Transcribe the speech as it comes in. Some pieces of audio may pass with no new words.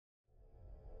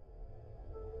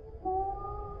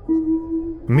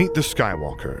Meet the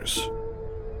Skywalkers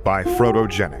by Frodo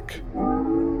Genick.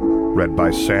 Read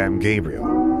by Sam Gabriel.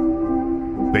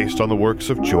 Based on the works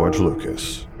of George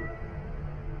Lucas.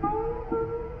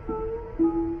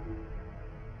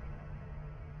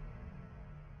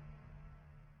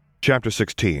 Chapter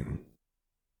 16.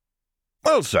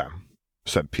 "Well, sir,"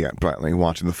 said Piet brightly,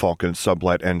 watching the Falcon's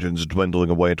sublight engines dwindling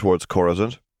away towards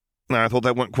Coruscant. "I thought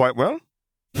that went quite well."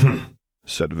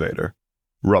 Said Vader,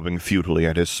 rubbing futilely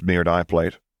at his smeared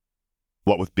eyeplate.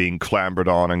 What with being clambered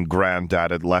on and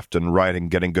granddadded left and right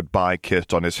and getting goodbye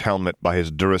kissed on his helmet by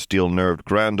his Durasteel-nerved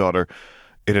granddaughter,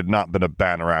 it had not been a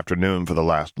banner afternoon for the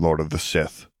last Lord of the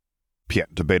Sith.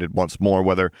 Piet debated once more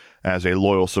whether, as a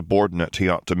loyal subordinate, he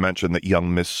ought to mention that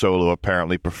young Miss Solo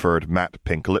apparently preferred matte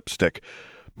pink lipstick,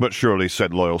 but surely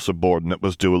said loyal subordinate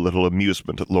was due a little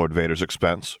amusement at Lord Vader's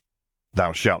expense.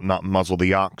 Thou shalt not muzzle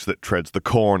the ox that treads the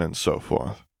corn, and so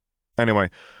forth.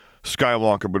 Anyway,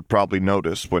 Skywalker would probably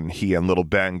notice when he and Little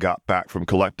Ben got back from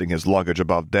collecting his luggage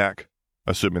above deck,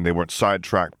 assuming they weren't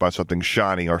sidetracked by something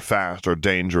shiny or fast or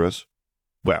dangerous.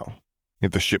 Well,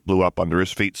 if the ship blew up under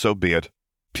his feet, so be it.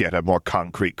 Piet had more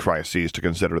concrete crises to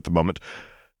consider at the moment.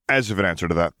 As if in answer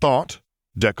to that thought,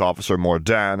 Deck Officer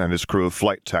Mordan and his crew of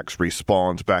flight techs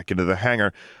respawned back into the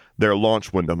hangar. Their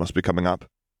launch window must be coming up.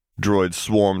 Droids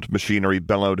swarmed, machinery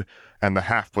bellowed, and the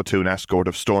half-platoon escort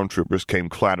of stormtroopers came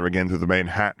clattering in through the main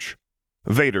hatch.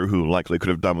 Vader, who likely could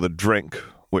have done with a drink,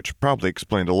 which probably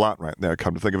explained a lot right there,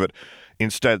 come to think of it,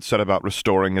 instead set about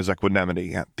restoring his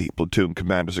equanimity at the platoon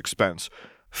commander's expense,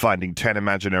 finding 10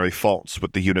 imaginary faults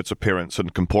with the unit's appearance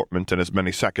and comportment in as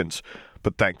many seconds,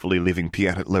 but thankfully leaving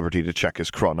Piet at liberty to check his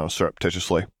chrono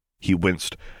surreptitiously. He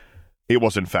winced. It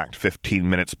was in fact 15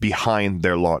 minutes behind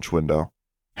their launch window.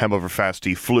 However fast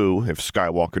he flew, if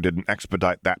Skywalker didn't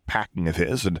expedite that packing of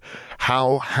his, and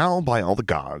how by all the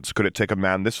gods could it take a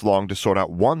man this long to sort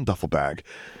out one duffel bag?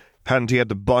 Hadn't he had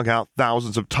to bug out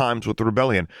thousands of times with the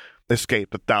rebellion,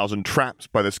 escaped 1,000 traps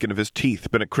by the skin of his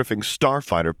teeth, been a criffing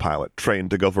starfighter pilot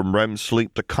trained to go from REM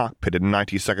sleep to cockpit in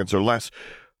 90 seconds or less?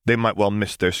 They might well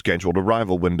miss their scheduled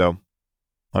arrival window.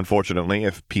 Unfortunately,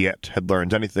 if Piet had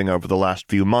learned anything over the last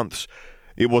few months,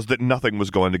 it was that nothing was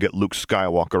going to get Luke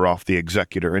Skywalker off the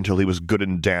Executor until he was good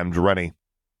and damned ready.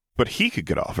 But he could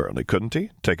get off early, couldn't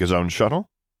he? Take his own shuttle?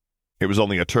 It was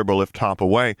only a turbolift hop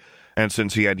away, and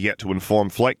since he had yet to inform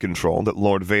Flight Control that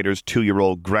Lord Vader's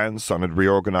 2-year-old grandson had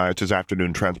reorganized his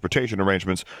afternoon transportation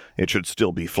arrangements, it should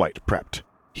still be flight prepped.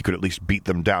 He could at least beat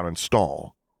them down and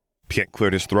stall. Piet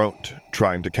cleared his throat,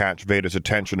 trying to catch Vader's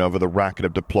attention over the racket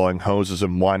of deploying hoses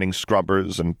and whining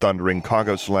scrubbers and thundering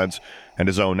cargo sleds, and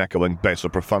his own echoing basso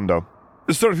profundo.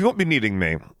 "Sir, if you won't be needing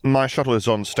me, my shuttle is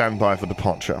on standby for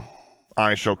departure.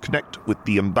 I shall connect with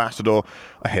the ambassador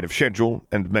ahead of schedule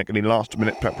and make any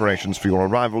last-minute preparations for your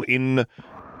arrival in..."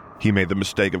 He made the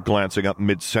mistake of glancing up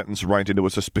mid-sentence right into a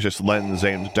suspicious lens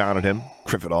aimed down at him.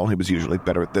 Criffetall, he was usually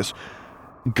better at this.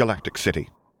 "Galactic City."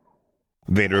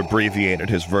 Vader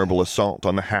abbreviated his verbal assault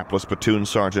on the hapless platoon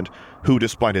sergeant, who,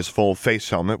 despite his full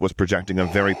face helmet, was projecting a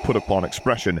very put-upon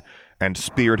expression, and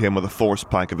speared him with a force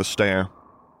pike of a stare.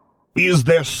 "Is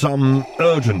there some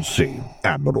urgency,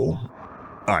 Admiral?"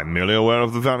 "I'm merely aware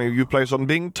of the value you place on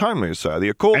being timely, sir. The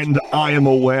Accord..." "And I am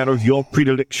aware of your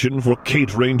predilection for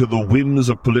catering to the whims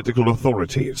of political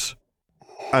authorities."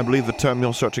 "I believe the term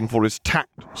you're searching for is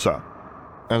tact, sir.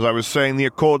 As I was saying, the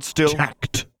Accord still..."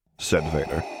 "Tact," said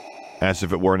Vader, as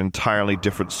if it were an entirely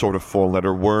different sort of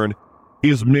four-letter word,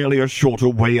 "is merely a shorter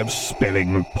way of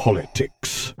spelling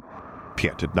politics."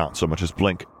 Piet did not so much as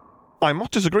blink. "I must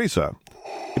disagree, sir.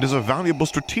 It is a valuable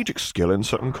strategic skill in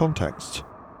certain contexts."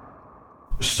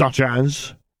 "Such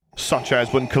as?" "Such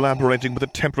as when collaborating with a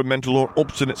temperamental or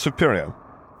obstinate superior."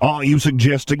 "Are you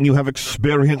suggesting you have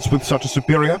experience with such a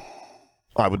superior?"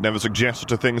 "I would never suggest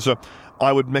such a thing, sir.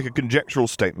 I would make a conjectural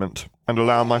statement and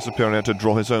allow my superior to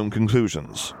draw his own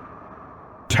conclusions."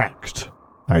 "Tact.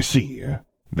 I see,"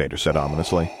 Vader said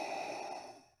ominously.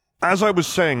 "As I was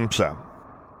saying, sir,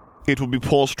 it would be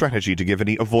poor strategy to give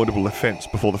any avoidable offense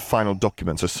before the final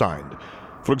documents are signed.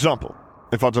 For example,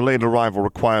 if our delayed arrival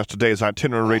requires today's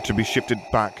itinerary to be shifted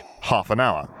back half an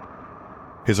hour."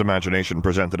 His imagination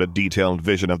presented a detailed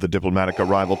vision of the diplomatic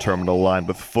arrival terminal lined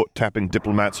with foot-tapping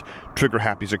diplomats,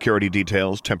 trigger-happy security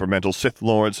details, temperamental Sith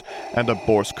lords, and a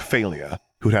Borsk failure,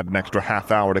 who'd had an extra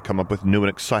half-hour to come up with new and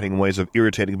exciting ways of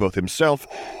irritating both himself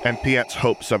and Piet's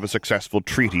hopes of a successful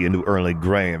treaty into early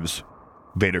graves.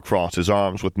 Vader crossed his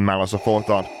arms with malice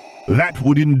aforethought. "That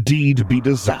would indeed be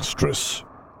disastrous."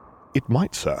 "It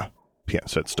might, sir," Piet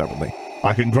said stubbornly.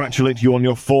 "I congratulate you on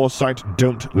your foresight.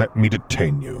 Don't let me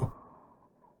detain you."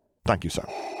 "Thank you, sir."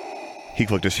 He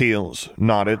clicked his heels,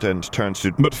 nodded, and turned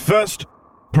to... "But first,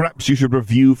 Perhaps you should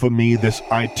review for me this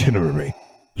itinerary.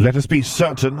 Let us be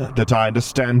certain that I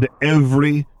understand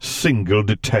every single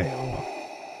detail."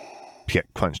 Piet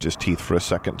clenched his teeth for a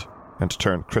second, and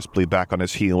turned crisply back on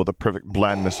his heel with a perfect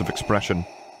blandness of expression.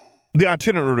 "The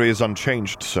itinerary is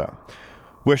unchanged, sir.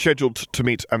 We're scheduled to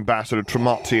meet Ambassador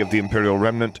Tremonti of the Imperial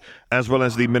Remnant, as well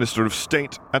as the Minister of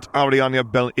State at Ariania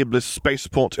Bel Iblis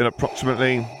spaceport in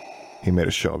approximately," he made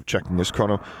a show of checking his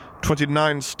chrono,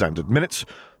 "29 standard minutes,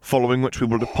 following which we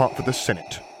will depart for the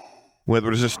Senate, where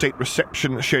there is a state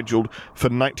reception scheduled for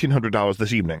 1900 hours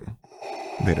this evening."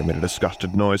 Vader made a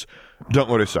disgusted noise. "Don't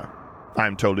worry, sir.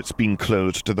 I'm told it's been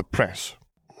closed to the press."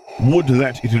 "Would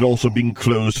that it had also been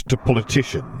closed to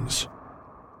politicians?"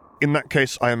 "In that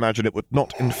case, I imagine it would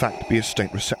not, in fact, be a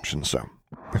state reception, sir.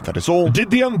 If that is all..." "Did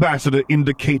the ambassador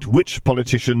indicate which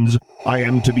politicians I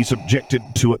am to be subjected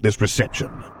to at this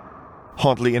reception?"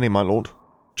 "Hardly any, my lord.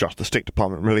 Just the State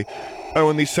Department, really. Oh,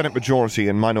 and the Senate majority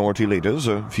and minority leaders,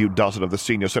 a few dozen of the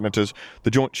senior senators, the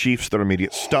Joint Chiefs, their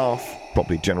immediate staff,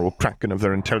 probably General Kraken of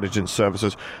their intelligence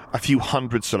services, a few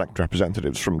hundred select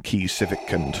representatives from key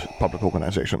civic and public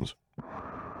organizations."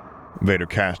 Vader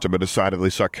cast him a decidedly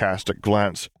sarcastic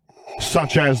glance.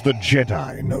 "Such as the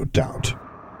Jedi, no doubt."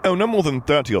 "Oh, no more than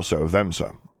 30 or so of them,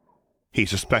 sir." He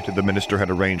suspected the minister had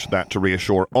arranged that to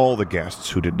reassure all the guests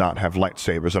who did not have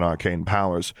lightsabers and arcane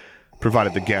powers,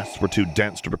 provided the guests were too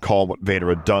dense to recall what Vader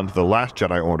had done to the last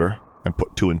Jedi Order, and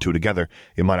put two and two together,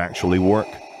 it might actually work.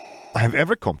 I have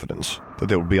every confidence that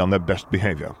they would be on their best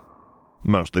behavior.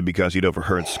 Mostly because he'd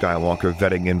overheard Skywalker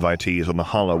vetting invitees on the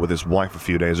Hollow with his wife a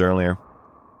few days earlier.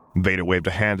 Vader waved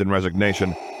a hand in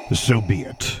resignation. "So be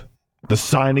it. The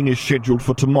signing is scheduled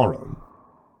for tomorrow."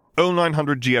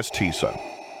 0900 GST, sir.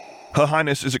 Her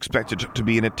Highness is expected to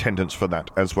be in attendance for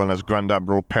that, as well as Grand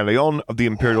Admiral Peleon of the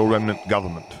Imperial Remnant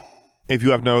Government. If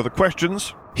you have no other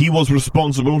questions, he was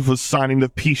responsible for signing the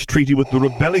peace treaty with the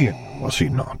rebellion, was he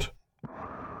not?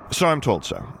 So I'm told,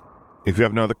 sir. If you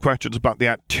have no other questions about the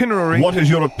itinerary... What is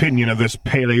your opinion of this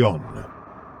Peleon?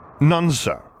 None,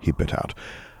 sir, he bit out.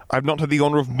 I've not had the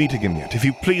honor of meeting him yet. If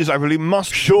you please, I really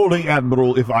must... Surely,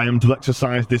 Admiral, if I am to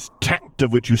exercise this tact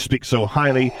of which you speak so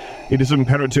highly, it is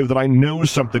imperative that I know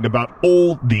something about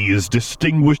all these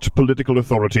distinguished political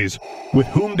authorities. With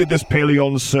whom did this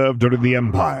Peleon serve during the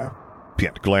Empire?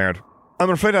 Piet glared.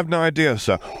 I'm afraid I've no idea,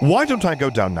 sir. Why don't I go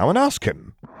down now and ask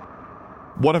him?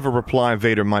 Whatever reply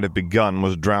Vader might have begun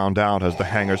was drowned out as the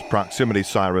hangar's proximity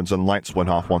sirens and lights went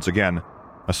off once again,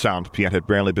 a sound Piet had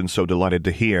rarely been so delighted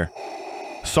to hear.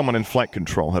 Someone in flight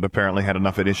control had apparently had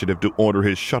enough initiative to order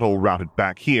his shuttle routed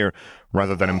back here,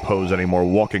 rather than impose any more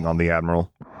walking on the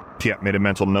Admiral. Piet made a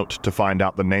mental note to find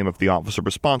out the name of the officer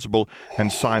responsible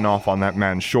and sign off on that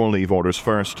man's shore leave orders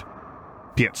first.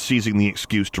 Piet seizing the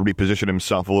excuse to reposition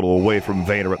himself a little away from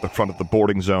Vader at the front of the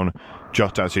boarding zone,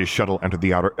 just as his shuttle entered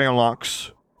the outer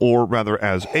airlocks, or rather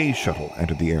as a shuttle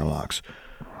entered the airlocks.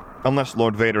 Unless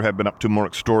Lord Vader had been up to more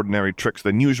extraordinary tricks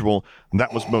than usual,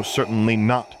 that was most certainly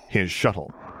not his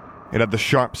shuttle. It had the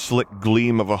sharp, slick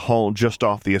gleam of a hull just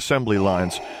off the assembly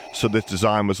lines, so this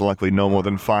design was likely no more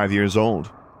than 5 years old.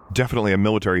 Definitely a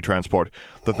military transport.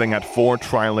 The thing had 4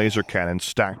 tri-laser cannons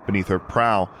stacked beneath her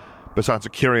prow, besides a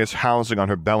curious housing on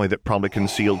her belly that probably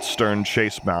concealed stern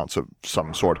chase mounts of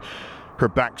some sort. Her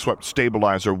back-swept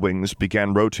stabilizer wings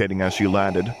began rotating as she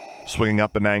landed, swinging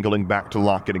up and angling back to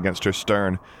lock it against her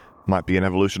stern. Might be an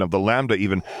evolution of the Lambda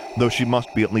even, though she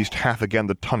must be at least half again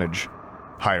the tonnage.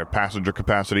 Higher passenger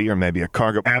capacity, or maybe a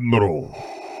cargo... Admiral!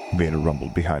 Vader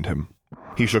rumbled behind him.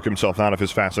 He shook himself out of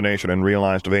his fascination and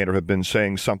realized Vader had been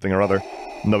saying something or other,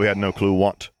 though he had no clue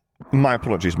what. My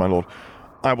apologies, my lord.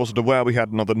 I wasn't aware we had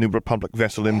another New Republic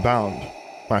vessel inbound.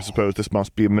 I suppose this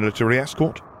must be a military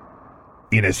escort?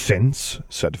 In a sense,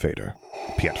 said Vader.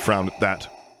 Piet frowned at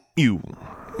that. You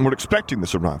were expecting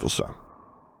this arrival, sir?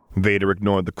 Vader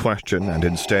ignored the question and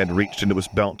instead reached into his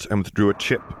belt and withdrew a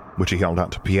chip, which he held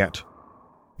out to Piet.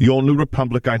 Your New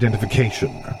Republic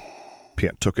identification.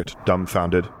 Piet took it,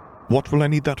 dumbfounded. What will I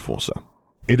need that for, sir?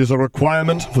 It is a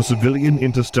requirement for civilian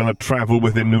interstellar travel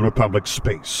within New Republic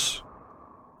space.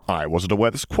 I wasn't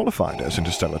aware this qualified as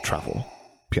interstellar travel.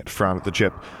 Piet frowned at the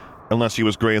chip. Unless he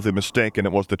was gravely mistaken,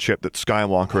 it was the chip that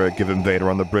Skywalker had given Vader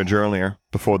on the bridge earlier,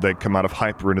 before they'd come out of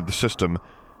hyper into the system.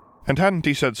 And hadn't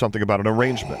he said something about an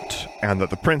arrangement, and that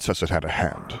the princess had had a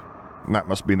hand? That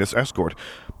must be this escort,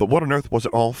 but what on earth was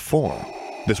it all for?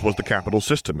 This was the capital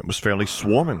system. It was fairly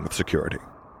swarming with security.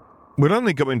 We're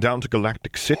only going down to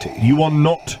Galactic City. You are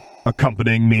not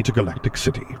accompanying me to Galactic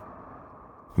City.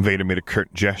 Vader made a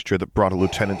curt gesture that brought a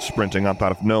lieutenant sprinting up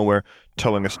out of nowhere,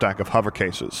 towing a stack of hover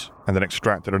cases, and then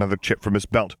extracted another chip from his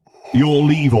belt. Your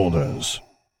leave orders.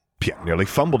 Piet nearly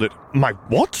fumbled it. My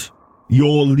what?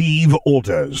 Your leave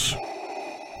orders.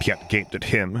 Piet gaped at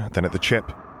him, then at the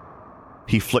chip.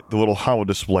 He flicked the little holo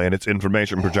display and its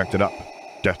information projected up.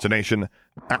 Destination,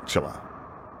 Axilla.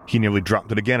 He nearly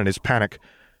dropped it again in his panic.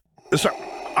 Sir,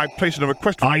 I placed another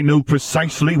question. I know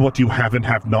precisely what you have and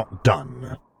have not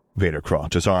done. Vader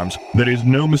crossed his arms. There is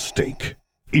no mistake.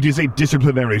 It is a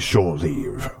disciplinary shore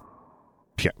leave.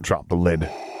 Piet dropped the lid.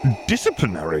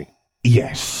 Disciplinary?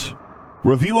 Yes.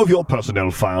 Review of your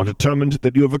personnel file determined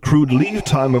that you have accrued leave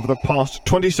time over the past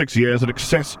 26 years in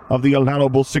excess of the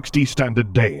allowable 60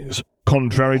 standard days,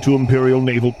 contrary to Imperial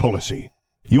naval policy.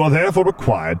 You are therefore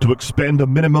required to expend a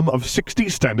minimum of 60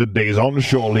 standard days on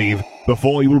shore leave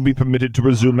before you will be permitted to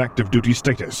resume active duty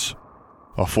status.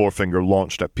 A forefinger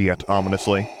launched at Piet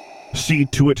ominously. See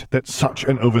to it that such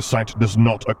an oversight does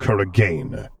not occur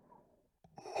again.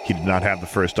 He did not have the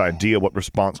first idea what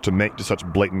response to make to such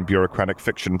blatant bureaucratic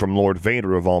fiction from Lord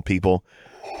Vader of all people.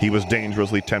 He was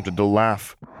dangerously tempted to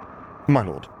laugh. My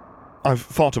lord, I've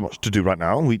far too much to do right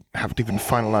now. We haven't even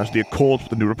finalized the accords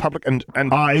with the New Republic, and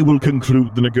I will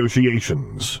conclude the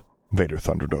negotiations, Vader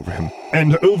thundered over him,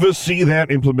 and oversee their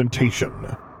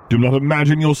implementation. Do not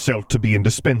imagine yourself to be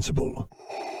indispensable.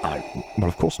 Well,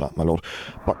 of course not, my lord,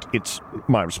 but it's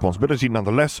my responsibility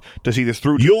nonetheless to see this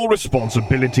through. Your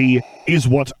responsibility is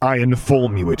what I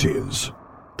inform you it is.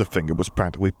 The finger was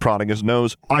practically prodding his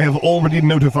nose. I have already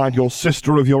notified your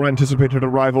sister of your anticipated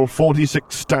arrival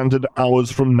 46 standard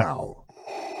hours from now.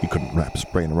 He couldn't wrap his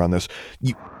brain around this.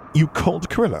 You called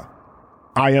Corilla?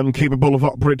 I am capable of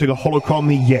operating a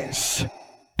holocron, yes.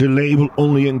 Delay will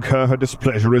only incur her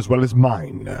displeasure as well as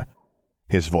mine.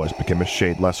 His voice became a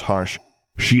shade less harsh.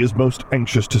 She is most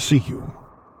anxious to see you.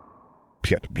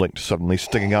 Piet blinked, suddenly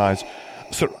stinging eyes.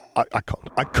 Sir, I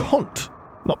can't.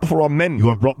 Not before our men. You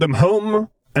have brought them home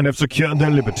and have secured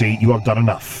their liberty. You have done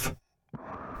enough.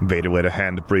 Vader laid a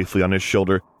hand briefly on his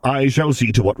shoulder. I shall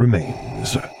see to what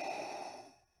remains.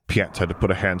 Piet had to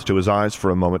put a hand to his eyes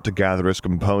for a moment to gather his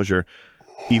composure.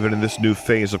 Even in this new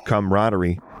phase of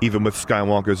camaraderie, even with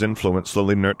Skywalker's influence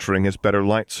slowly nurturing his better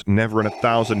lights, never in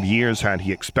 1,000 years had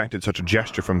he expected such a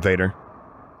gesture from Vader.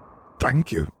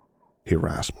 Thank you, he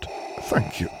rasped.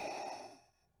 Thank you.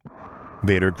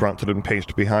 Vader grunted and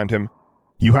paced behind him.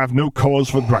 You have no cause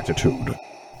for gratitude.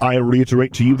 I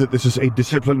reiterate to you that this is a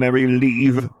disciplinary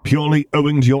leave, purely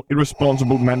owing to your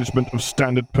irresponsible management of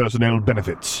standard personnel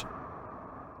benefits.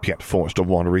 Piet forced a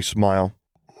watery smile,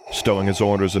 stowing his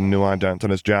orders and new ident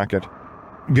in his jacket.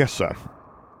 Yes, sir.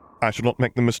 I shall not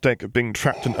make the mistake of being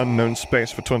trapped in unknown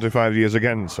space for 25 years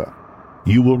again, sir.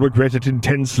 You will regret it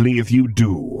intensely if you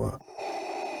do.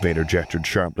 Vader gestured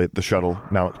sharply at the shuttle,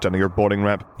 now extending her boarding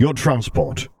ramp. Your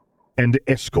transport and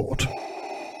escort.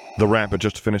 The ramp had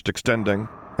just finished extending,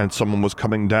 and someone was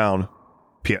coming down.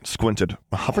 Piet squinted.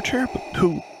 A hoverchair? But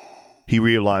who? He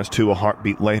realized, too, a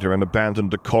heartbeat later and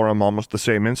abandoned decorum almost the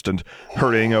same instant,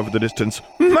 hurrying over the distance.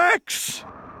 Max!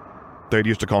 They'd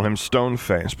used to call him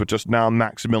Stoneface, but just now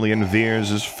Maximilian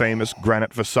Veers' famous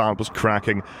granite facade was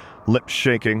cracking, lips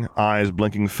shaking, eyes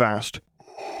blinking fast.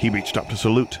 He reached up to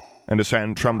salute, and his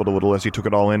hand trembled a little as he took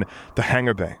it all in. The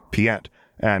hangar bay, Piet,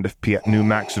 and if Piet knew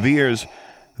Max Veers,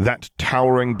 that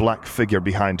towering black figure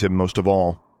behind him most of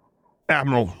all.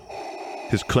 Admiral!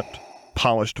 His clipped,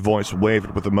 polished voice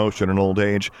wavered with emotion and old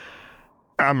age.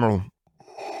 Admiral,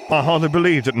 I hardly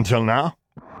believed it until now.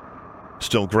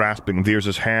 Still grasping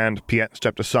Veers' hand, Piet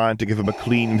stepped aside to give him a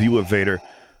clean view of Vader,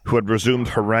 who had resumed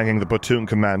haranguing the platoon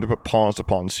commander but paused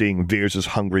upon seeing Veers'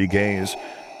 hungry gaze.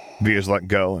 Veers let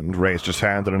go and raised his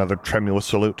hand in another tremulous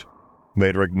salute.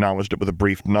 Vader acknowledged it with a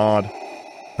brief nod.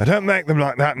 I don't make them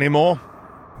like that anymore,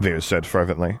 Veers said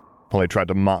fervently, while he tried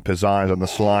to mop his eyes on the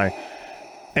sly.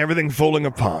 Everything falling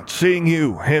apart, seeing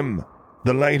you, him,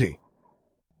 the lady.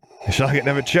 It's like it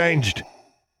never changed.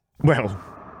 Well,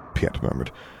 Piet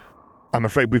murmured, I'm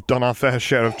afraid we've done our fair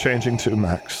share of changing too,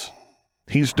 Max.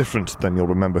 He's different than you'll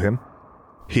remember him.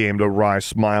 He aimed a wry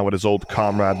smile at his old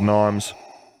comrade in arms.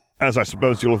 As I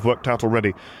suppose you'll have worked out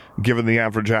already, given the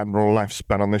average admiral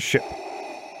lifespan on this ship.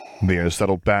 Veers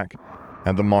settled back,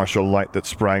 and the martial light that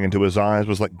sprang into his eyes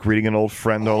was like greeting an old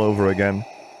friend all over again.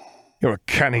 You're a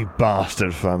canny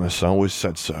bastard, Firmus. I always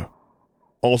said so.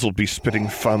 Alls'll be spitting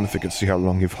foam if he could see how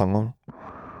long you've hung on.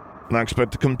 And I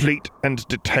expect a complete and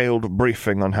detailed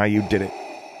briefing on how you did it.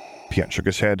 Piet shook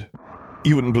his head.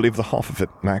 You wouldn't believe the half of it,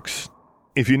 Max.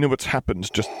 If you knew what's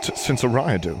happened just since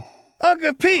Ariadu.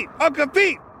 Uncle Pete! Uncle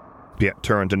Pete! Piet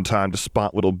turned in time to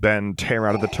spot little Ben tear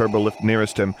out of the turbolift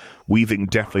nearest him, weaving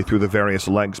deftly through the various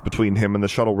legs between him and the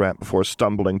shuttle ramp before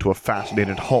stumbling to a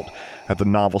fascinated halt at the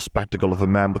novel spectacle of a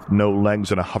man with no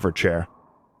legs in a hover chair.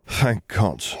 Thank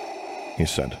God, he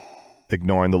said,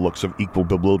 ignoring the looks of equal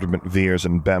bewilderment Veers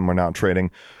and Ben were now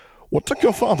trading. "What took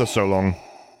your father so long?"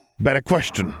 "Better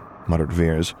question," muttered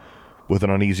Veers, with an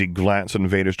uneasy glance in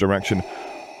Vader's direction.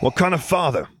 "What kind of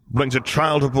father brings a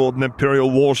child aboard an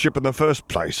Imperial warship in the first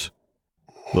place?"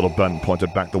 Little Ben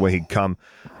pointed back the way he'd come.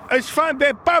 "It's fine,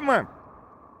 bummer."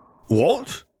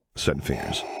 "What?" said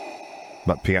Veers.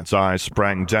 But Piet's eyes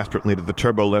sprang desperately to the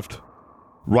turbolift,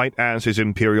 right as His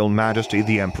Imperial Majesty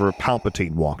the Emperor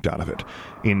Palpatine walked out of it,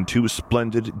 in two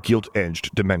splendid,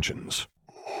 gilt-edged dimensions.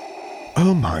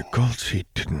 "Oh my God, he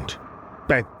didn't."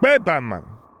 "Bummer,"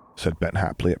 said Ben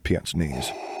happily at Piet's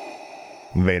knees.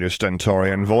 Vader's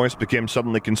stentorian voice became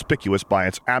suddenly conspicuous by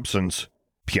its absence.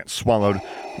 Piet swallowed,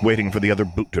 waiting for the other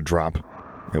boot to drop.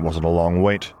 It wasn't a long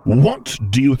wait. "What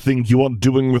do you think you are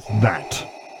doing with that?"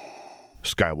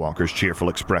 Skywalker's cheerful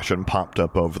expression popped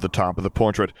up over the top of the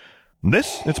portrait.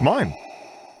 It's mine."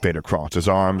 Vader crossed his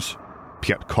arms.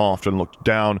 Piet coughed and looked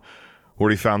down, where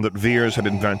he found that Veers had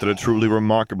invented a truly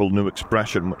remarkable new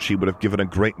expression which he would have given a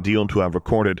great deal to have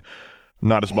recorded.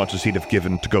 Not as much as he'd have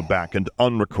given to go back and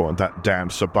unrecord that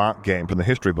damned Sabacc game from the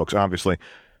history books, obviously.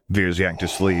 Veers yanked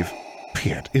his sleeve.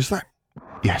 "Piet, is that—"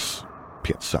 "Yes,"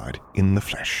 Piet sighed, "in the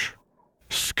flesh."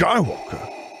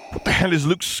 "Skywalker? What the hell is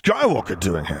Luke Skywalker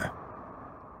doing here?"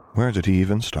 Where did he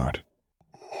even start?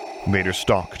 Vader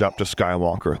stalked up to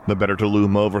Skywalker, the better to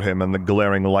loom over him in the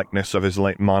glaring likeness of his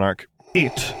late monarch.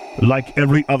 "It, like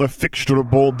every other fixture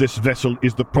aboard this vessel,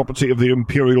 is the property of the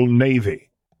Imperial Navy."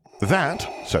 "That,"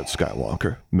 said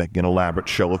Skywalker, making an elaborate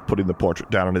show of putting the portrait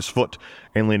down on his foot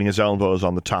and leaning his elbows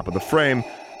on the top of the frame,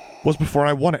 "was before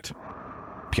I won it."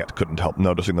 Piet couldn't help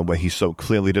noticing the way he so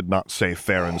clearly did not say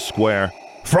fair and square.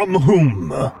 "From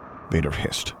whom?" Vader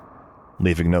hissed,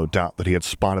 leaving no doubt that he had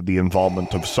spotted the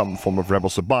involvement of some form of rebel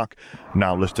sabacc,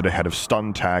 now listed ahead of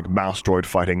stun tag, mouse droid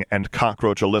fighting, and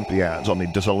cockroach Olympiads on the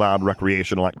disallowed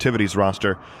recreational activities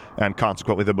roster, and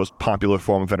consequently the most popular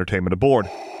form of entertainment aboard.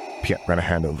 Piet ran a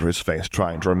hand over his face,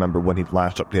 trying to remember when he'd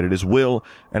last updated his will,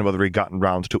 and whether he'd gotten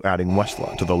round to adding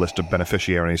Westla to the list of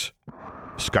beneficiaries.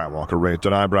 Skywalker raised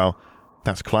an eyebrow.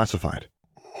 "That's classified."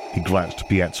 He glanced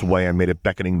Piet's way and made a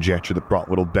beckoning gesture that brought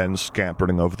little Ben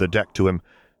scampering over the deck to him.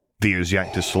 Veers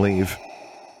yanked his sleeve.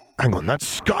 "Hang on,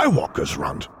 that's Skywalker's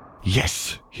run."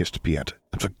 "Yes," hissed Piet.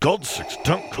 "And for God's sakes,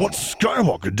 don't— What's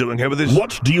Skywalker doing here with his—"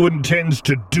 "What do you intend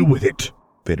to do with it?"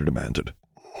 Vader demanded.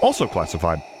 "Also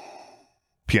classified."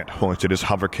 Piet hoisted his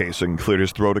hover case and cleared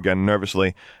his throat again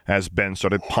nervously as Ben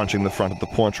started punching the front of the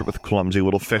portrait with clumsy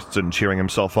little fists and cheering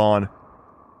himself on.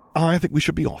 "I think we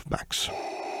should be off, Max."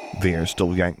 Veers,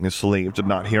 still yanking his sleeve, did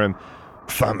not hear him.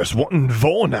 "Famous, what in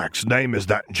Vornak's name is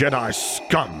that Jedi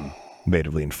scum?"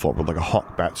 Vader leaned forward like a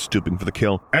hawk bat stooping for the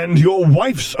kill. "And your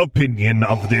wife's opinion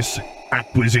of this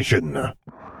acquisition?"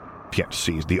 Piet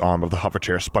seized the arm of the hover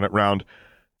chair, spun it round.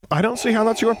 "I don't see how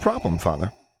that's your problem,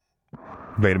 Father."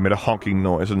 Vader made a honking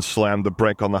noise and slammed the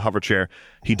brake on the hover chair.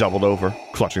 He doubled over,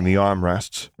 clutching the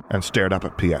armrests, and stared up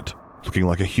at Piet, looking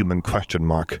like a human question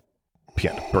mark.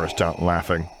 Piet burst out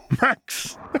laughing.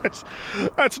 "Max,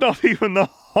 that's not even the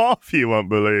half you won't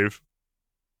believe."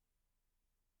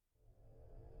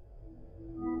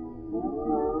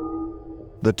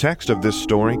 The text of this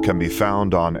story can be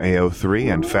found on AO3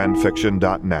 and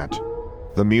fanfiction.net.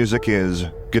 The music is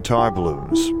Guitar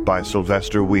Blues by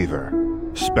Sylvester Weaver.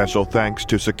 Special thanks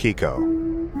to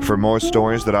Sakiko. For more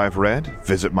stories that I've read,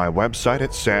 visit my website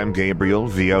at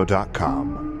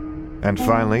samgabrielvo.com. And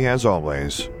finally, as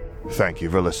always, thank you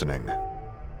for listening.